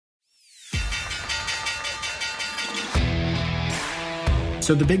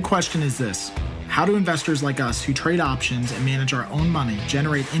So the big question is this: how do investors like us who trade options and manage our own money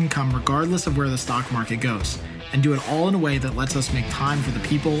generate income regardless of where the stock market goes, and do it all in a way that lets us make time for the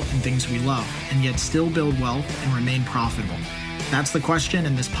people and things we love, and yet still build wealth and remain profitable? That's the question,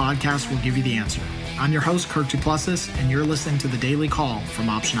 and this podcast will give you the answer. I'm your host, Kirk Duplessis, and you're listening to The Daily Call from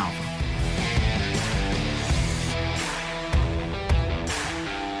Option Alpha.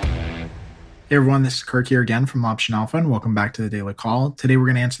 Hey everyone, this is Kirk here again from Option Alpha, and welcome back to The Daily Call. Today we're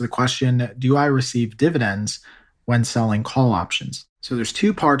going to answer the question, do I receive dividends when selling call options? So there's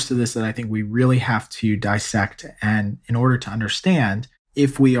two parts to this that I think we really have to dissect, and in order to understand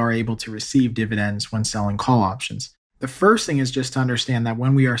if we are able to receive dividends when selling call options. The first thing is just to understand that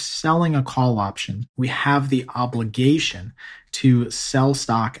when we are selling a call option, we have the obligation to sell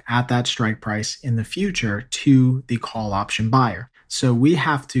stock at that strike price in the future to the call option buyer. So we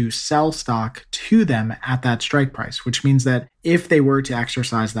have to sell stock to them at that strike price, which means that if they were to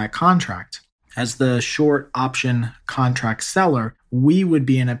exercise that contract, as the short option contract seller, we would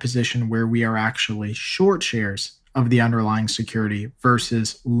be in a position where we are actually short shares of the underlying security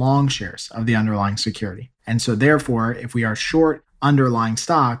versus long shares of the underlying security. And so therefore, if we are short underlying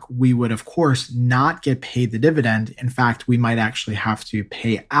stock, we would of course not get paid the dividend. In fact, we might actually have to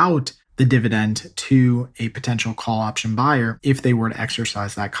pay out the dividend to a potential call option buyer if they were to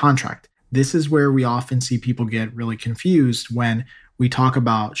exercise that contract. This is where we often see people get really confused when we talk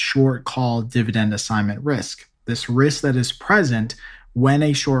about short call dividend assignment risk. This risk that is present when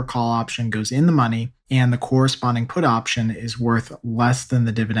a short call option goes in the money and the corresponding put option is worth less than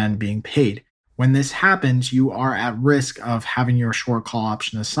the dividend being paid. When this happens, you are at risk of having your short call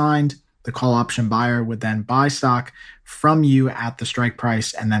option assigned. The call option buyer would then buy stock from you at the strike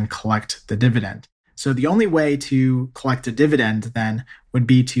price and then collect the dividend. So the only way to collect a dividend then would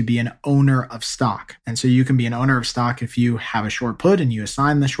be to be an owner of stock. And so you can be an owner of stock if you have a short put and you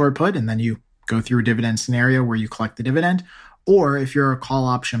assign the short put and then you go through a dividend scenario where you collect the dividend. Or if you're a call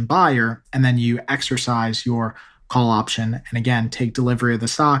option buyer and then you exercise your call option and again, take delivery of the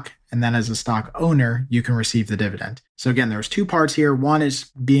stock, and then as a stock owner, you can receive the dividend. So again, there's two parts here. One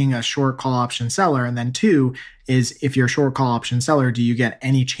is being a short call option seller. And then two is if you're a short call option seller, do you get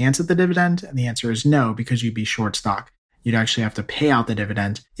any chance at the dividend? And the answer is no, because you'd be short stock. You'd actually have to pay out the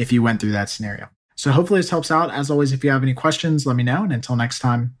dividend if you went through that scenario. So hopefully this helps out. As always, if you have any questions, let me know. And until next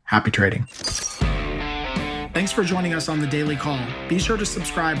time, happy trading. Thanks for joining us on The Daily Call. Be sure to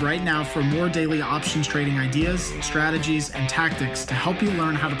subscribe right now for more daily options trading ideas, strategies, and tactics to help you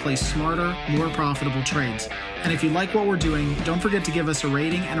learn how to place smarter, more profitable trades. And if you like what we're doing, don't forget to give us a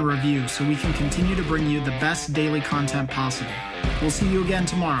rating and a review so we can continue to bring you the best daily content possible. We'll see you again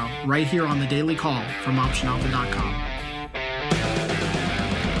tomorrow, right here on The Daily Call from OptionAlpha.com.